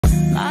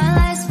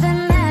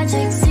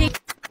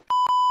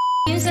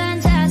It's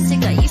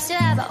fantastic. I used to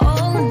have a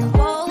hole in the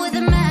wall with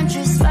a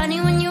mattress. Funny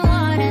when you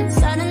want it,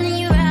 suddenly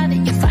you have it.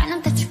 You find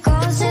out that your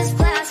clothes is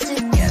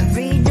plastic.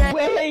 Every day.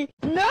 Wait,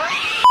 no.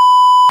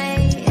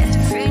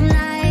 Every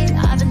night,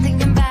 I've been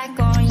thinking back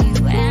on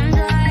you and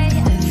I.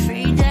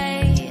 Every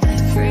day,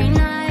 every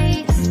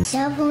night.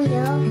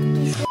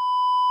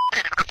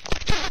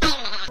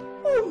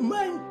 Oh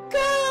my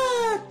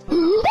God!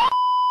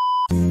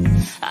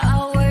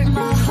 I work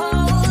my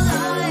whole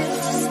life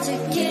just to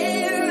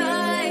get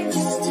right,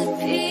 just to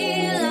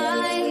be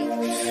like.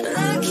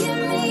 Look at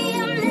me,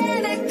 I'm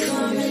never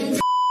coming.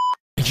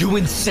 You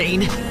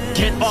insane?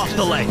 Get off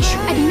the ledge!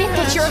 Admit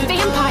that you're a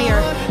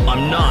vampire!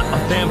 I'm not a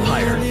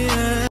vampire.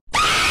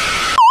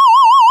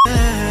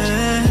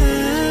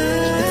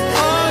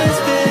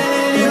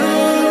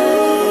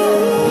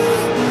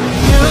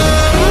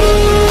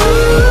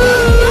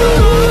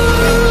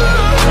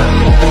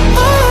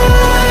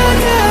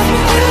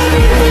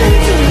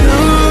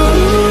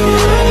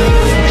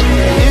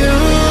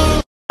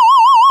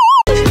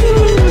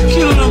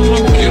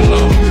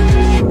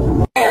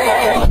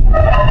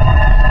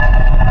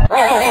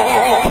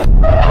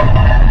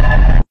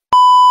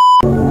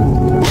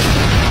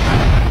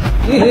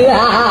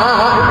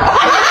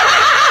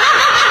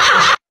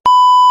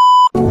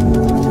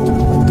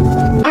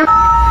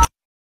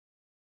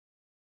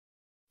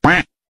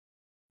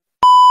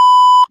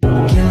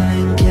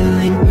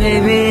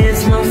 Maybe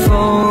it's my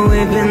fault,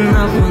 we've been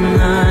up all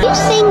night. You're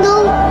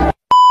single.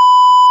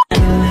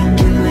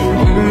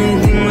 Only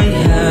thing we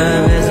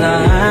have is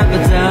our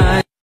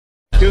appetite.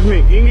 Excuse me,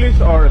 English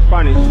or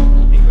Spanish?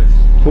 English.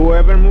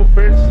 Whoever moves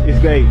first is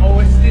gay. Oh,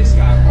 it's this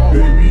guy. Oh.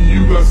 Baby,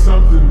 you got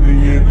something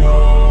in your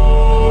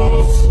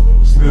nose.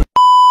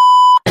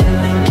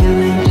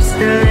 Just a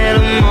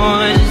little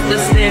more, just to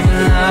stay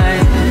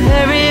alive.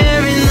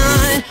 Every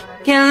night,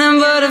 killing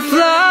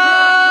butterflies.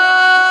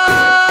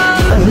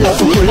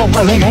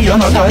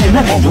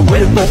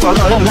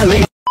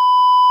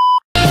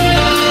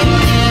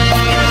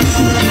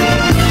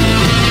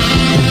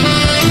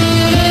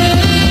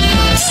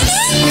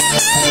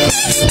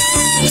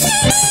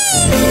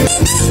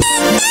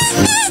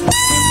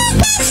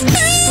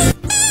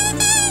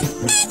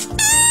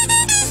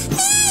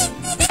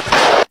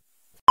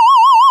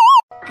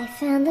 I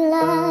found the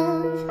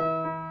love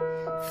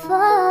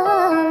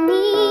for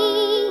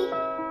me.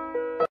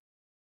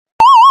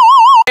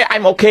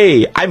 I'm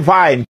okay. I'm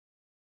fine.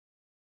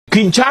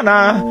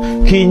 Quinchana,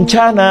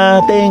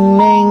 Quinchana, ding,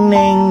 ding,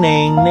 ding,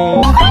 ding,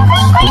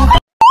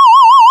 ding.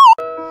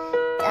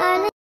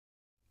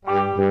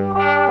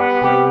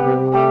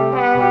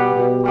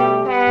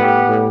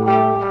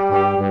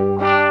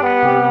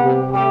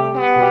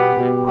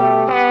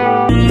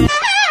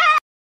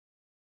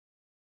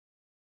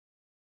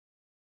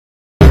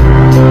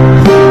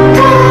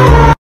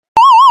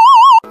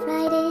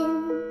 Right in,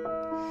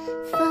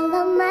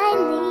 follow my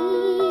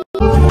lead.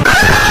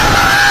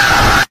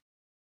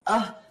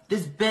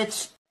 This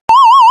bitch.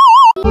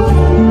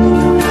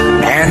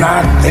 And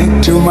I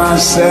think to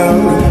myself,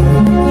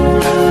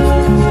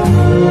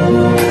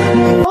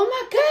 Oh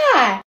my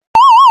God!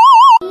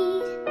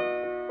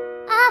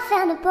 I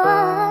found a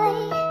boy.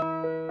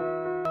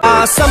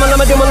 Summon,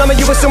 I'm a demon,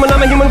 you assuming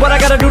I'm a human. What I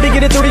gotta do to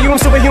get it through to you? I'm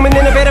superhuman,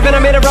 innovative, and I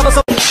made a rubber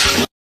so.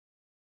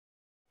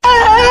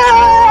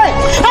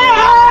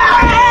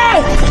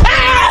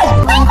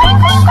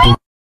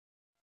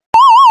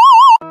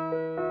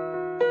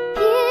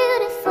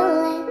 Beautiful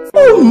and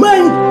Oh my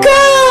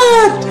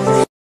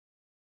God!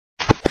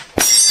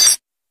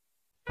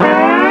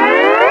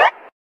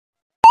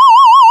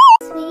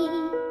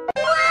 sweet.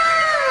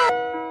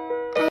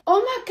 Oh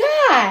my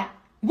God!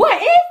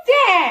 What is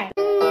that?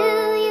 I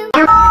knew you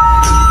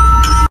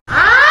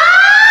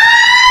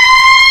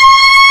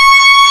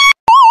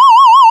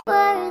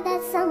were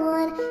that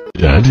someone.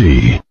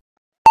 Daddy.